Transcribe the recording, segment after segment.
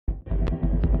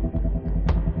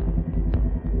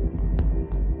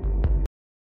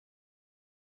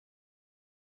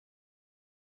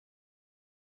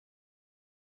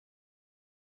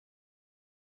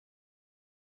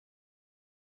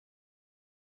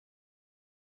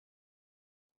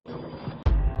This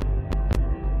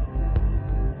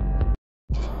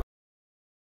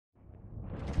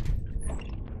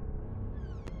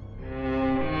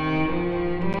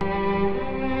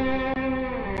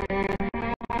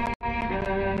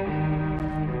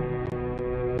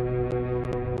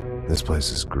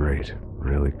place is great,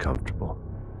 really comfortable.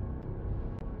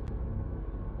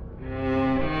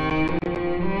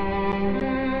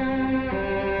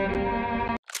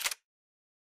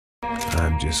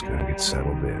 I'm just gonna get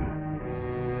settled in.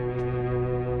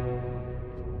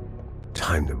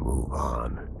 Time to move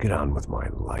on, get on with my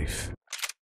life.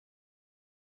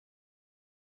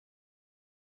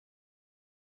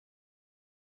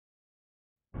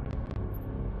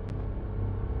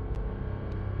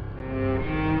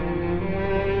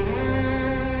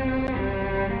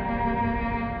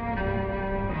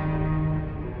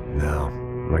 Now,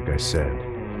 like I said,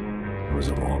 it was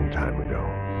a long time ago.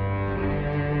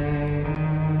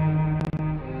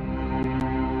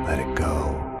 Let it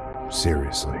go,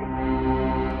 seriously.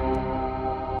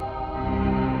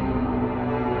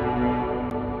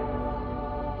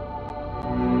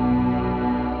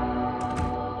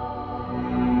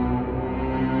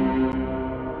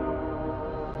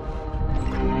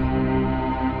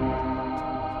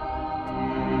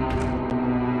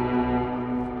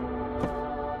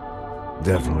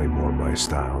 Definitely more my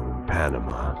style than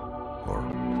Panama, or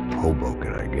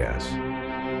Hoboken, I guess.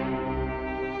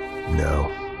 No,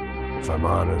 if I'm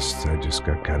honest, I just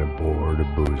got kind of bored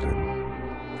of boozing.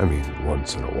 I mean,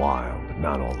 once in a while, but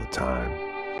not all the time.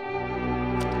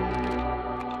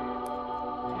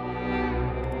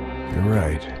 You're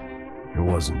right, it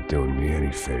wasn't doing me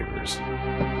any favors.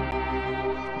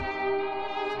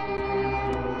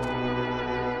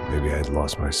 Maybe I'd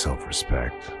lost my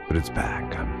self-respect, but it's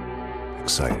back. I'm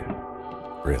excited,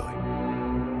 really.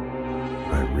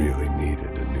 I really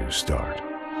needed a new start.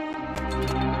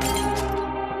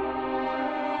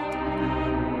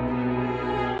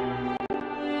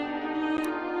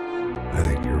 I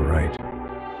think you're right.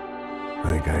 I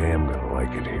think I am gonna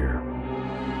like it here.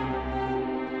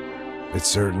 It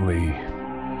certainly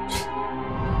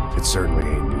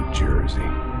ain't New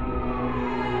Jersey.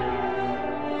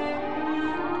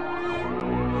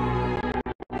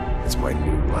 It's my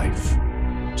new life,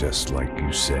 just like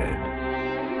you said.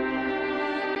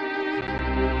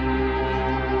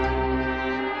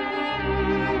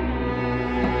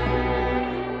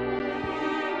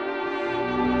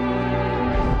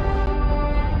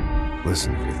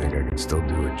 Listen, if you think I can still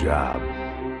do a job,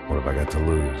 what have I got to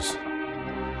lose?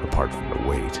 Apart from the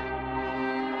weight.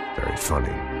 Very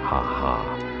funny, ha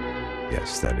ha.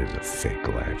 Yes, that is a fake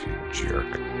laugh, you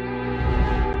jerk.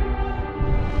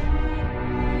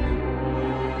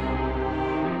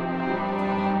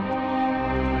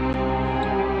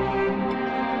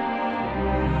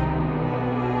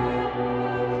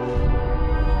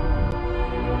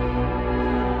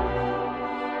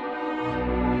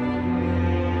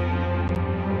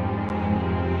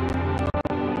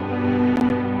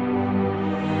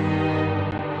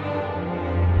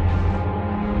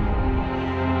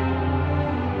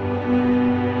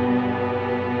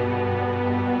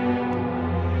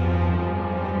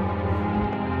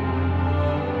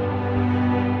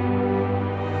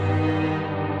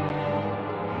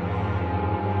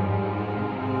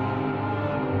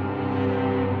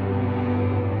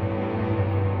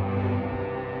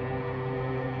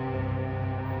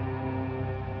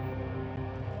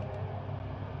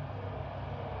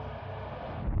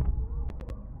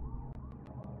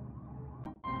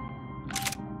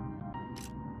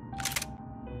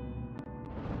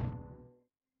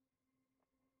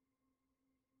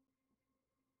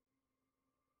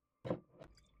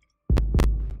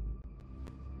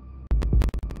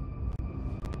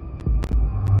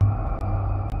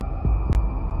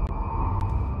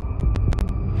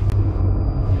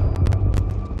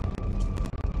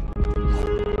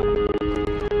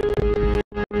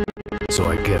 So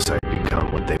I guess I'd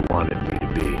become what they wanted me to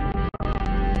be.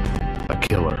 A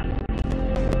killer.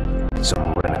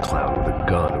 Some rent-a-clown with a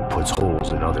gun who puts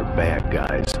holes in other bad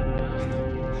guys.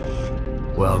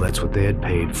 Well, that's what they had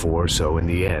paid for, so in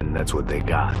the end, that's what they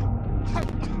got.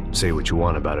 Say what you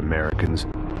want about Americans,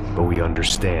 but we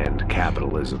understand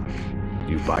capitalism.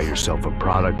 You buy yourself a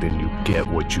product and you get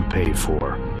what you pay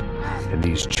for. And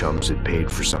these chumps had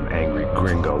paid for some angry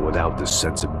gringo without the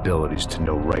sensibilities to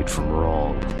know right from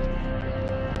wrong.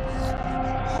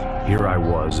 Here I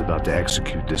was, about to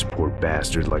execute this poor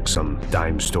bastard like some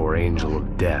dime store angel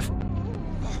of death.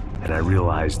 And I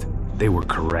realized they were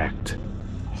correct.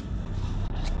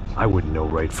 I wouldn't know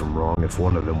right from wrong if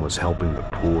one of them was helping the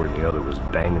poor and the other was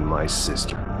banging my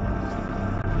sister.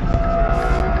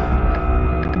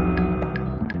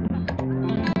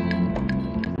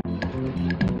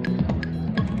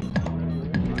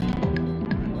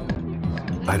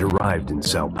 I'd arrived in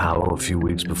Sao Paulo a few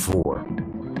weeks before.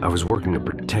 I was working a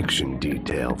protection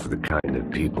detail for the kind of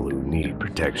people who need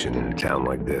protection in a town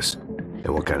like this. And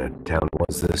what kind of town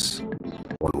was this?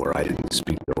 One where I didn't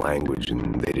speak the language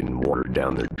and they didn't water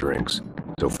down their drinks.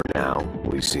 So for now,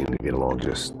 we seemed to get along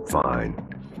just fine.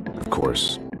 Of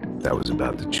course, that was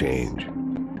about to change.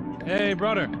 Hey,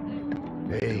 brother.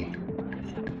 Hey.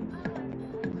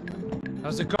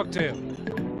 How's the cocktail?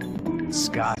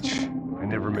 Scotch. I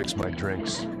never mix my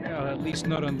drinks. Well, at least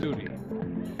not on duty.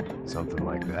 Something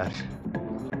like that.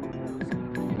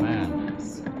 Man,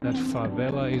 that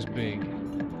favela is big.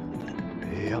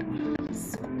 Yep.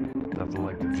 Nothing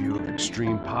like the view of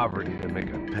extreme poverty to make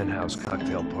a penthouse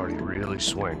cocktail party really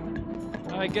swing.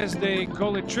 I guess they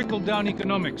call it trickle-down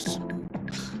economics.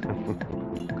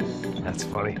 That's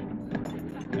funny.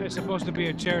 It's supposed to be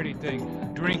a charity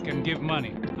thing. Drink and give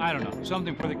money. I don't know,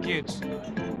 something for the kids.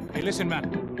 Hey, listen,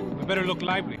 man. We better look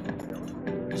lively.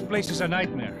 This place is a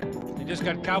nightmare. They just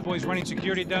got cowboys running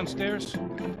security downstairs.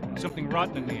 Something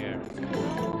rotten in the air.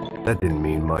 That didn't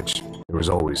mean much. There was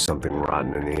always something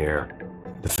rotten in the air.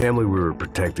 The family we were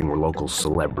protecting were local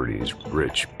celebrities,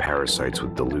 rich parasites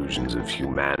with delusions of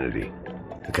humanity.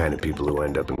 The kind of people who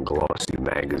end up in glossy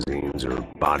magazines or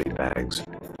body bags,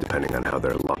 depending on how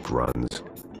their luck runs.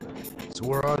 So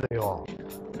where are they all?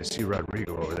 I see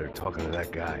Rodrigo over there talking to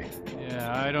that guy.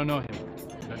 Yeah, I don't know him.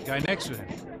 That guy next to him.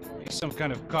 He's some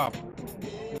kind of cop.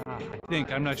 I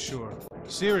think, I'm not sure.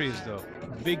 Serious, though.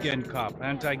 Big N cop,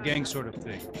 anti-gang sort of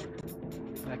thing.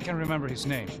 I can't remember his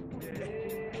name.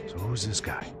 So who's this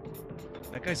guy?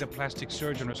 That guy's a plastic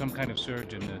surgeon or some kind of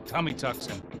surgeon. Tummy tucks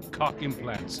and cock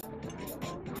implants.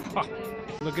 Ha!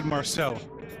 Look at Marcel.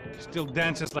 Still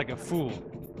dances like a fool.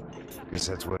 Guess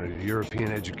that's what a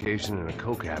European education and a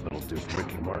coke habit will do to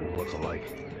Ricky Martin look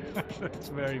alike. That's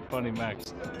very funny,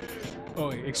 Max. Oh,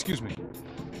 excuse me.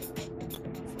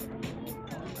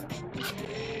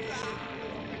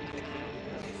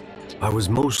 I was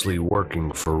mostly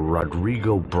working for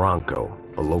Rodrigo Branco,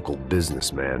 a local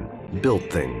businessman.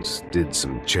 Built things, did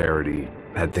some charity,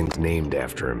 had things named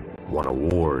after him, won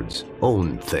awards,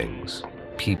 owned things,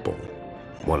 people.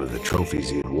 One of the trophies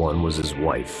he had won was his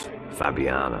wife,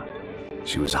 Fabiana.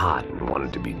 She was hot and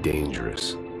wanted to be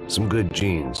dangerous. Some good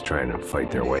genes trying to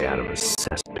fight their way out of a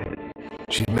cesspit.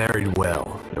 She'd married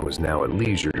well and was now at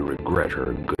leisure to regret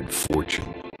her good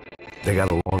fortune. They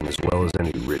got along as well as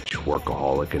any rich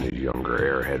workaholic and his younger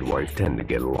airhead wife tend to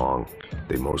get along.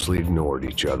 They mostly ignored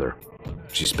each other.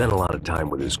 She spent a lot of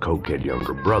time with his cokehead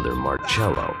younger brother,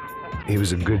 Marcello. He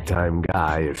was a good-time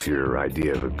guy if your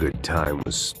idea of a good time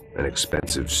was an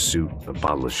expensive suit, a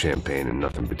bottle of champagne, and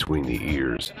nothing between the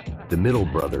ears. The middle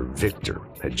brother, Victor,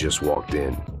 had just walked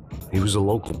in. He was a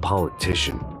local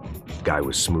politician. Guy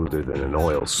was smoother than an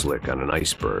oil slick on an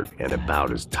iceberg and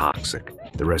about as toxic.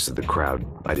 The rest of the crowd,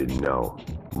 I didn't know,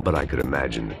 but I could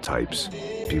imagine the types.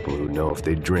 People who know if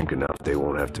they drink enough, they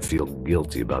won't have to feel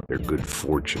guilty about their good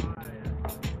fortune.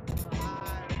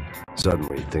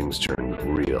 Suddenly, things turned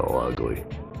real ugly.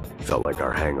 Felt like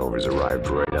our hangovers arrived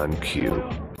right on cue.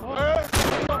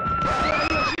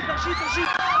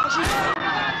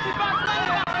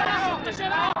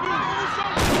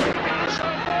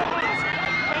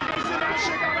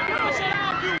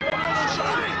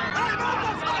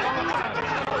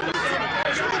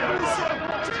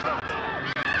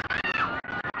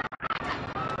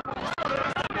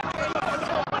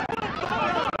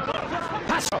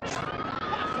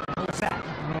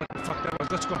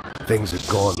 Things had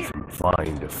gone from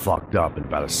fine to fucked up in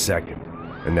about a second,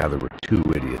 and now there were two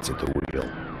idiots at the wheel.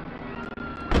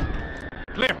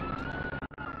 Clear!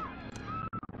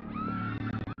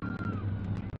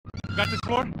 Got this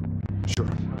floor? Sure.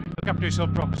 Look after yourself,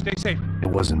 bro. Stay safe. It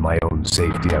wasn't my own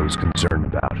safety I was concerned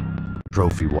about,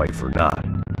 trophy wife or not.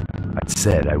 I'd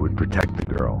said I would protect the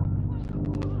girl.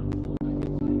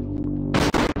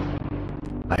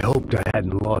 I hoped I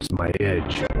hadn't lost my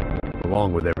edge,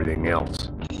 along with everything else.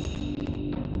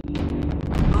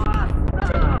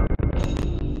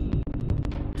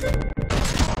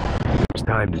 It was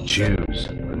time to choose,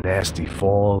 a nasty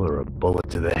fall or a bullet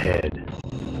to the head.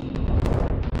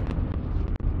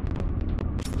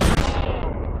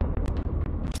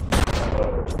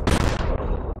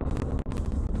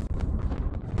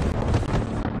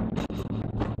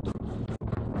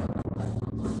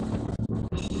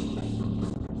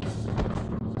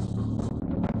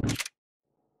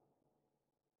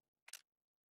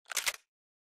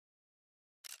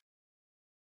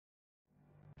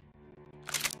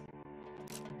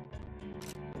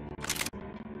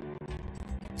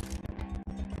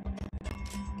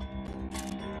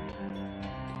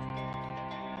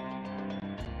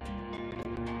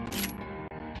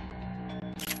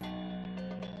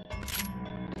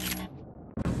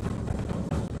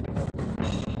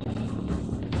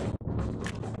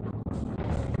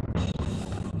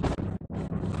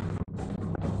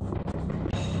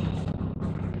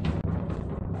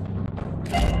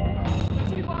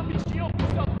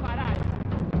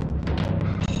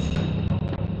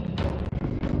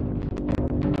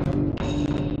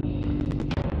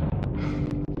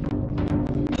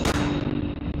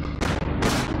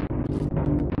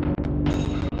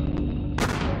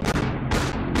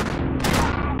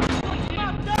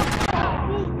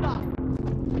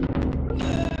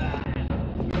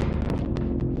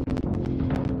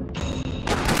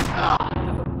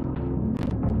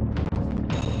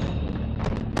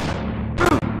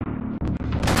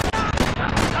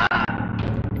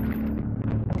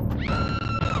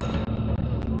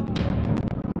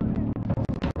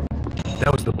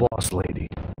 That was the boss lady.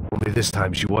 Only this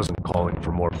time she wasn't calling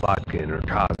for more vodka in her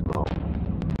Cosmo.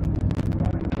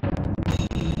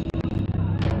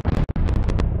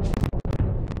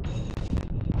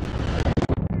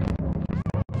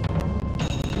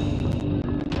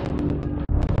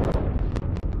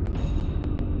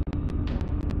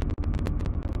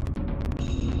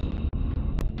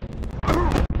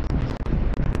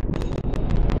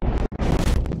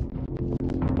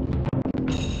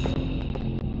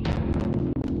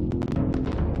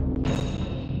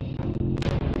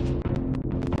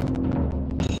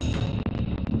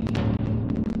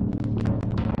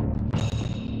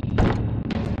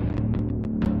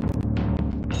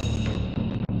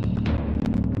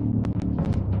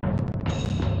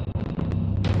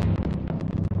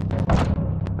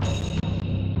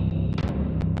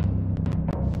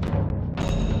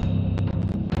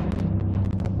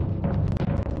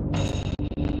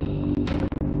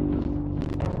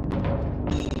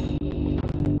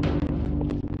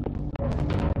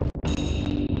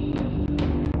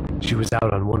 She was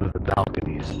out on one of the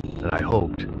balconies, and I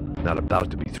hoped, not about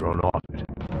to be thrown off it.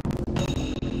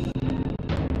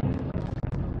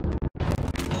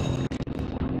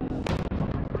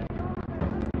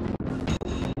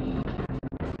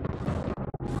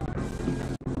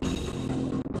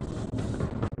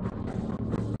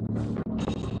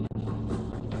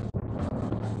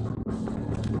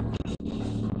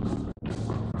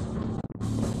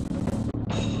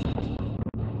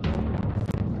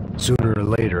 Sooner or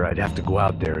later, I'd have to go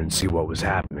out there and see what was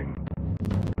happening.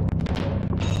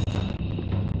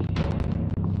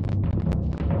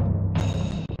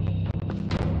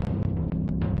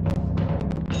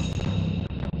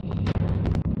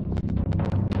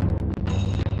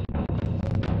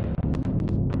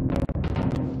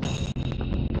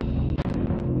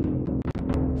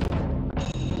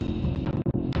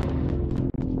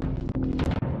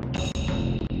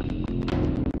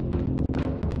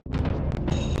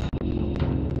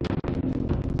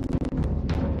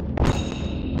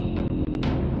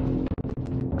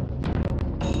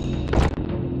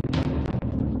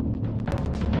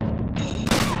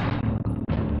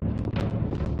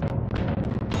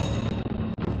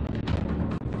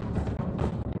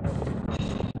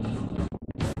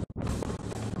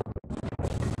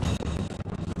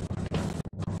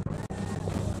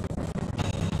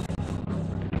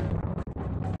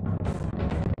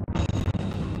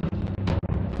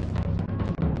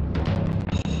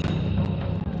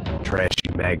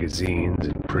 Trashy magazines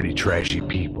and pretty trashy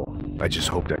people. I just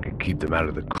hoped I could keep them out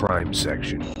of the crime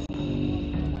section.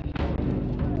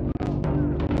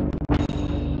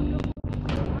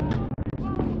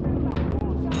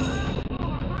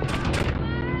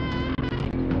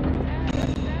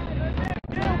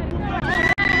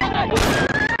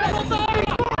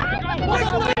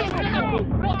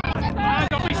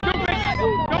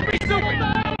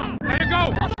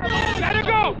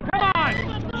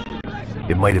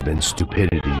 It might have been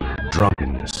stupidity or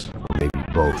drunkenness, or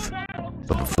maybe both.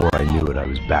 But before I knew it, I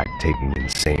was back taking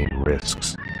insane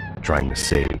risks, trying to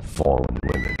save fallen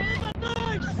women.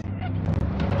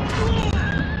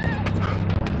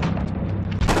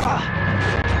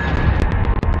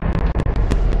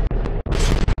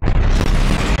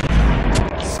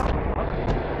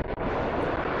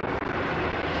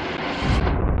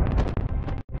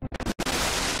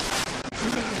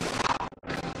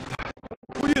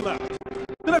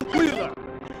 Tranquila!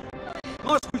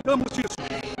 Nós cuidamos disso.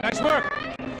 Nice work!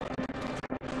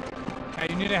 Hey,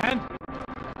 you need a hand?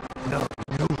 No,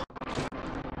 you? Where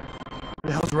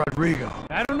the hell's Rodrigo?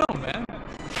 I don't know, man.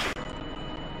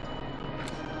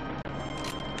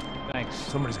 Thanks.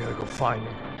 Somebody's gotta go find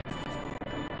him.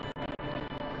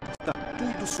 Tá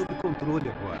tudo sob controle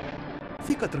agora.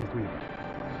 Fica tranquilo.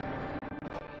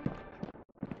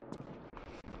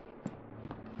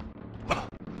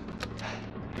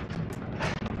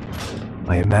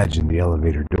 I imagined the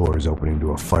elevator doors opening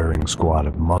to a firing squad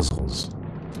of muzzles.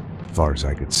 As far as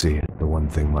I could see it, the one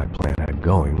thing my plan had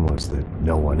going was that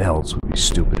no one else would be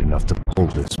stupid enough to pull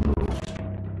this move.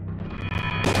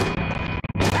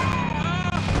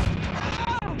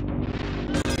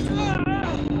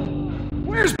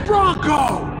 Where's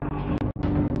Bronco?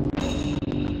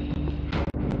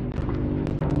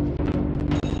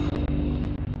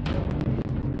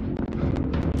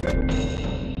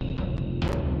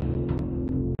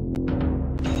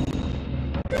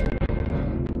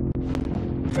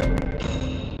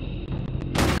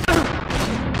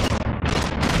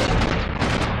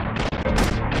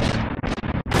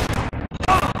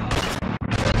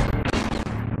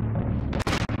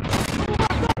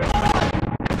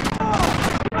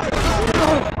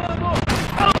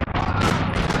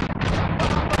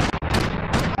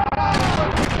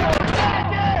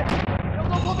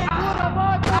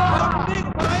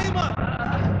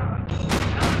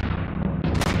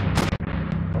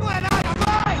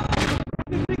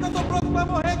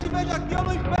 Sai daqui, eu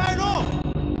no inferno!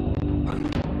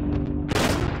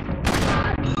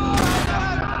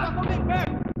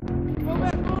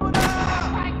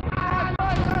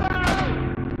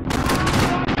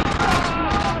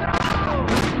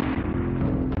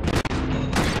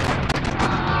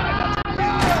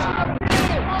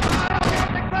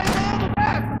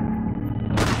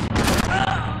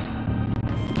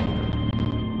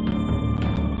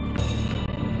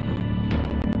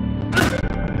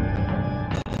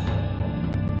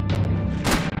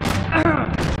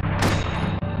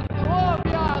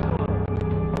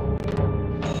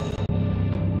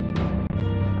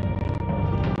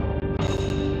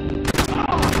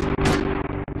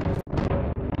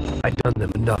 I'd done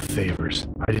them enough favors.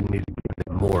 I didn't need to give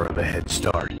them more of a head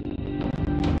start.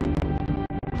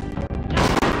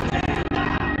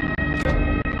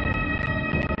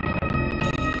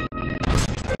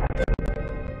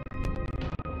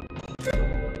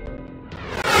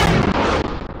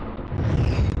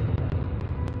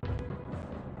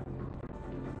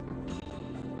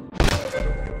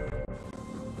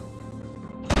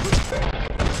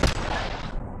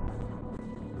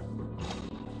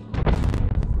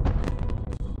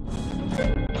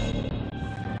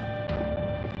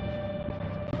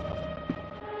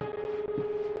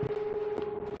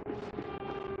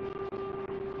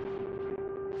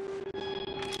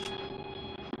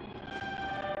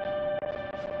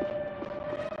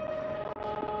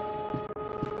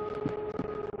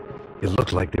 It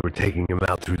looked like they were taking him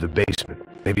out through the basement.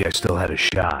 Maybe I still had a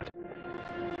shot.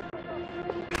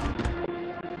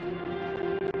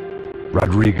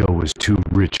 Rodrigo was too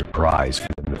rich a prize for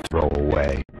them to throw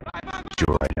away.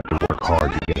 Sure, I'd have to work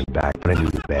hard to get him back, but I knew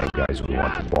the bad guys would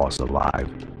want the boss alive.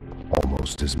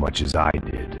 Almost as much as I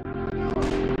did.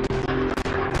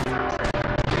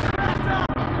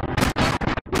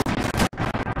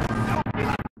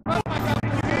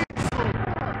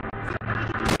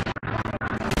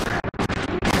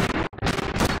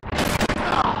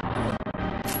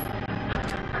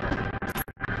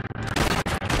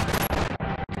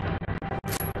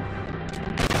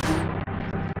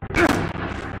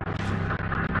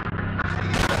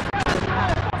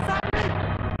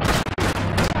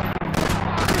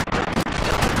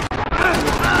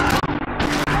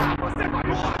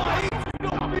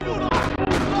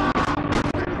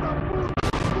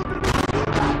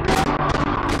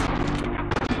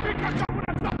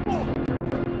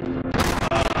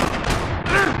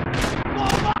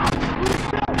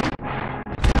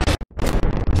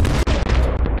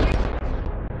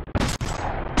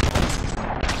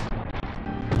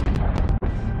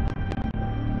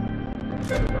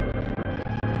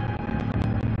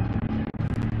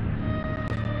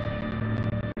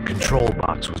 Control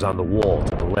box was on the wall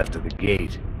to the left of the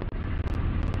gate.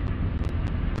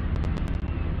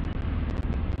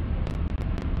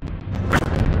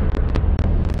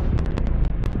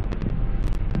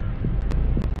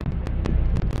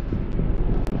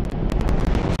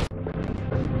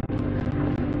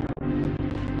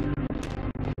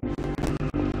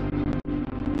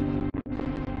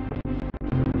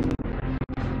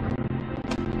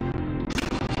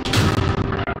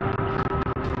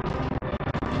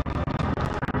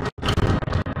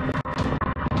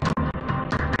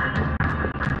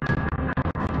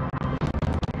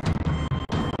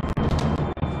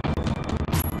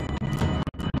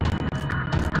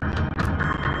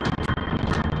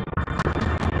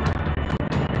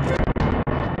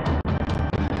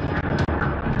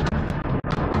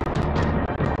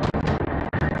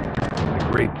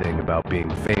 The great thing about being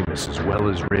famous as well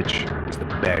as rich is the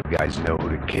bad guys know who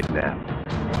to kidnap.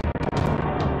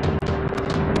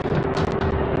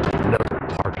 Another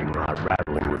parking lot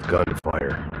rattling with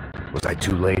gunfire. Was I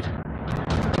too late?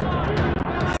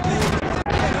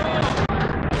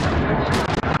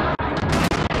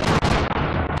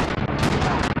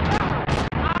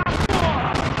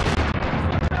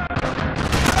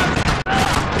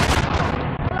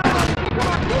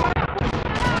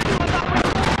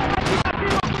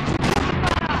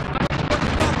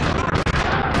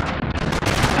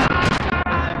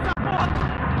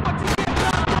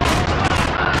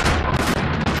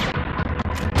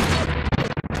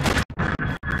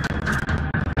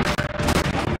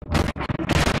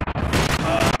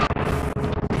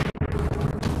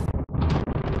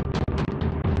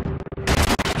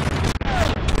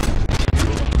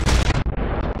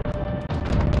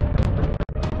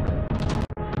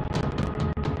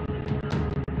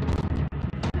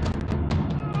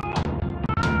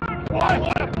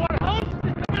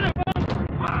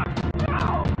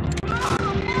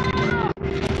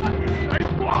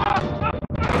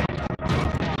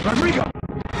 Rodrigo!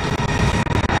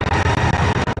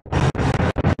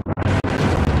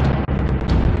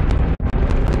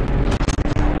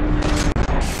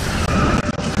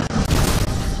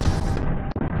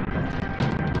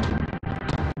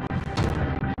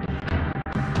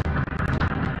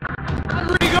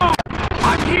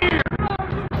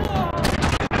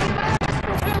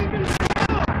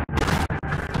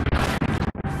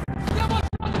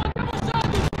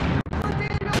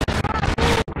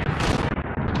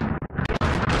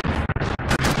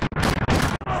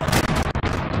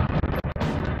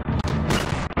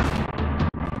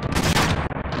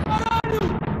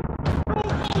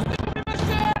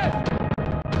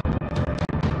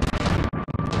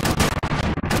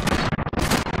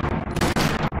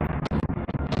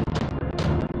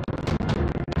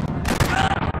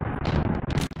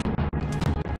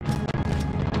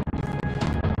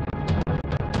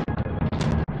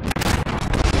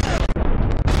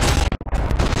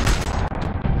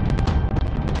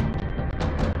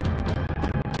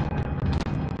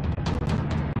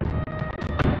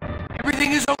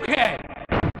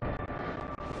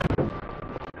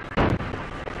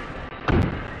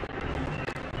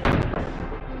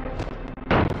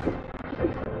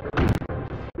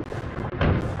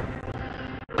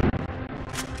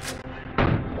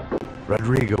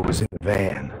 Rodrigo was in the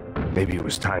van. Maybe it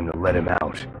was time to let him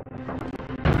out.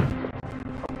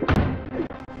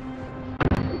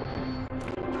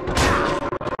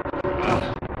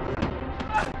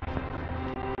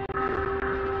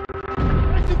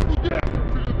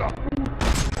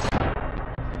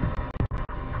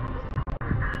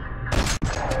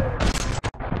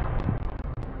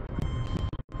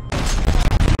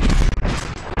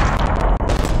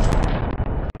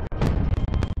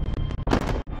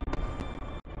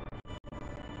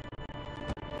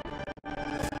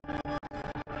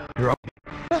 You're up.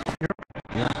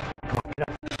 Yeah.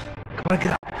 Come on,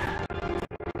 get up.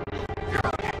 You're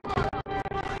okay.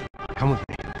 Come with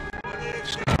me.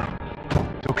 Just come on.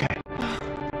 It's okay.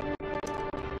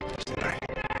 Stay right.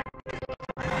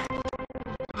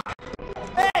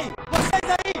 Ei, vocês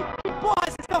aí! Que porra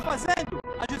vocês estão fazendo?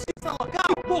 A justiça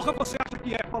local? Que porra você acha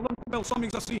que é, falando com meus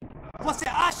homens assim? Você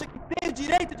acha que tem o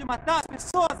direito de matar as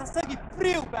pessoas a sangue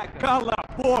frio, Becker? Cala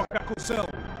a boca, cuzão!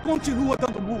 Continua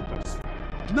dando multas.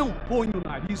 Não põe o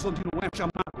nariz onde não é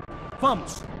chamado.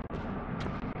 Vamos!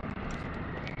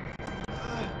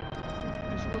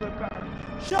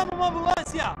 Chama uma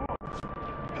ambulância!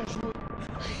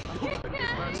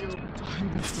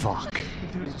 Fuck.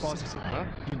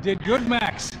 You did good,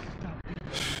 Max.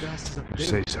 You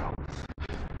say so.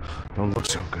 Don't look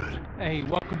so good. Hey,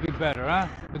 what could be better, huh?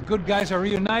 The good guys are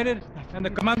reunited, and the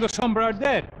Commando Sombra are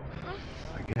dead.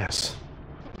 I guess.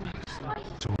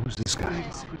 So who's this guy?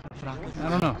 I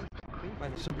don't know.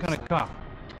 Some kind of cop.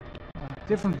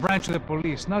 Different branch of the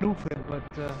police. Not UFE, but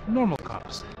normal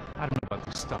cops. I don't know about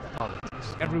this stuff.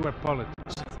 Politics. Everywhere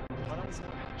politics.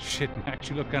 Shit, Max,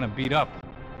 you look kind of beat up.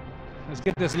 Let's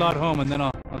get this lot home, and then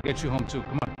I'll get you home too.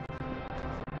 Come on.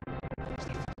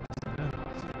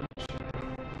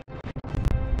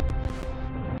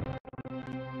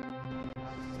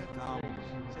 Calma.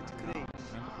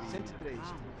 103.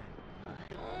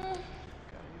 103.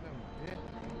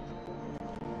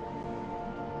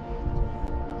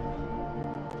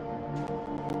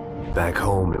 Back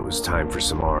home, it was time for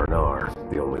some R&R,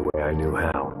 the only way I knew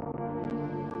how.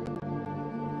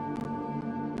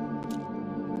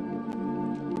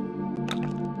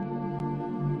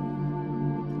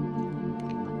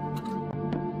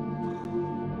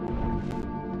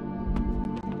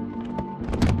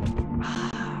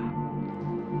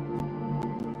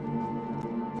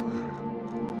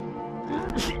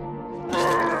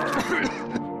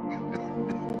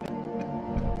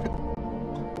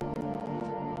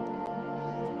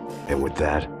 And with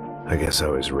that, I guess I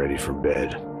was ready for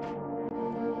bed.